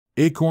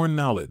Acorn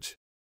knowledge.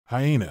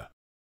 Hyena.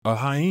 A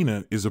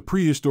hyena is a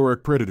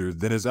prehistoric predator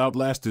that has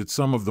outlasted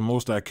some of the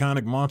most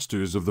iconic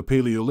monsters of the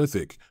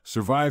Paleolithic,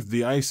 survived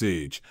the Ice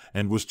Age,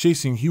 and was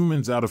chasing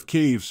humans out of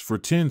caves for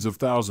tens of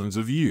thousands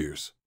of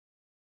years.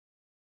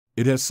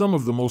 It has some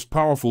of the most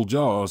powerful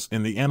jaws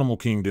in the animal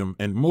kingdom,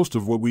 and most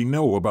of what we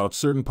know about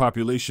certain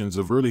populations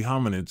of early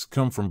hominids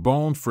come from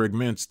bone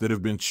fragments that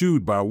have been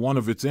chewed by one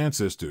of its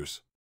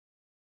ancestors.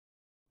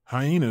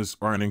 Hyenas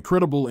are an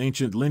incredible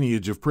ancient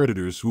lineage of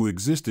predators who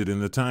existed in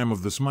the time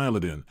of the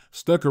Smilodon,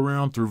 stuck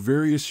around through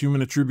various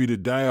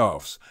human-attributed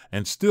die-offs,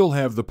 and still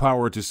have the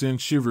power to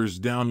send shivers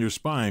down your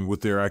spine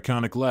with their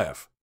iconic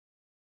laugh.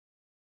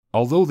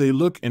 Although they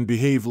look and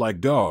behave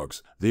like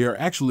dogs, they are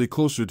actually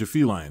closer to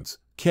felines,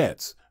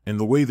 cats, in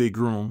the way they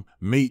groom,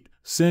 mate,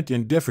 scent,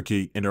 and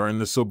defecate, and are in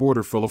the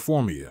suborder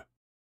Feliformia.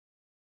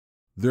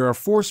 There are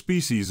 4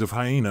 species of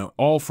hyena,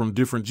 all from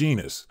different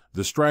genus: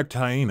 the striped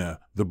hyena,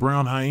 the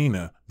brown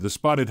hyena, the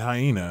spotted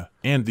hyena,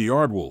 and the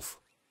aardwolf.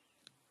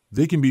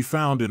 They can be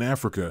found in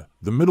Africa,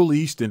 the Middle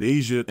East, and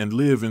Asia, and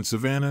live in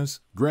savannas,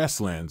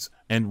 grasslands,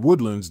 and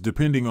woodlands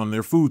depending on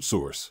their food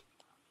source.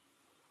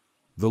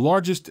 The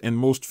largest and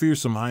most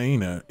fearsome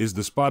hyena is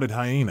the spotted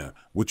hyena,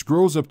 which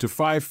grows up to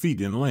 5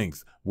 feet in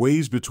length,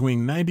 weighs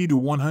between 90 to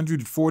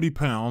 140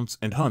 pounds,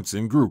 and hunts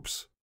in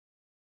groups.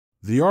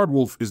 The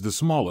aardwolf is the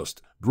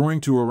smallest,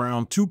 growing to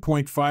around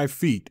 2.5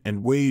 feet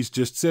and weighs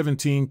just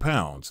 17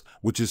 pounds,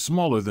 which is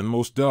smaller than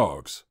most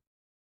dogs.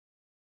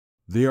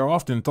 They are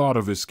often thought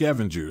of as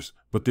scavengers,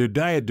 but their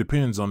diet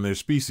depends on their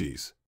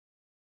species.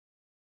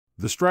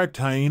 The striped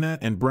hyena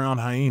and brown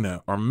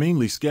hyena are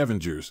mainly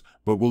scavengers,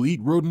 but will eat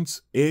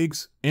rodents,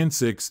 eggs,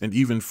 insects, and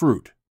even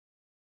fruit.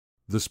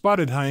 The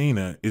spotted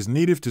hyena is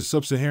native to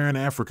sub-Saharan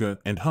Africa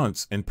and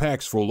hunts in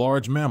packs for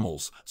large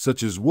mammals,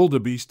 such as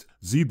wildebeest,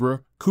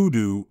 zebra,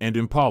 kudu, and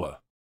impala.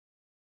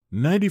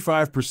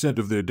 95%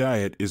 of their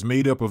diet is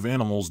made up of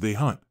animals they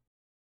hunt.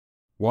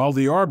 While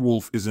the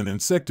aardwolf is an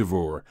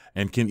insectivore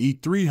and can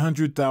eat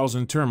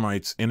 300,000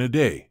 termites in a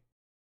day.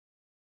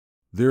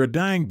 They're a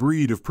dying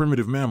breed of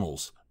primitive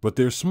mammals, but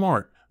they're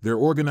smart, they're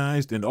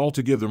organized, and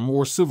altogether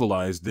more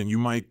civilized than you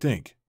might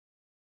think.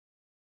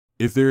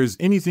 If there is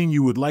anything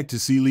you would like to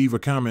see, leave a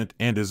comment,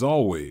 and as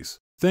always,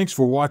 thanks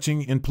for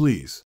watching, and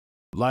please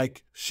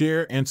like,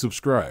 share, and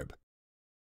subscribe.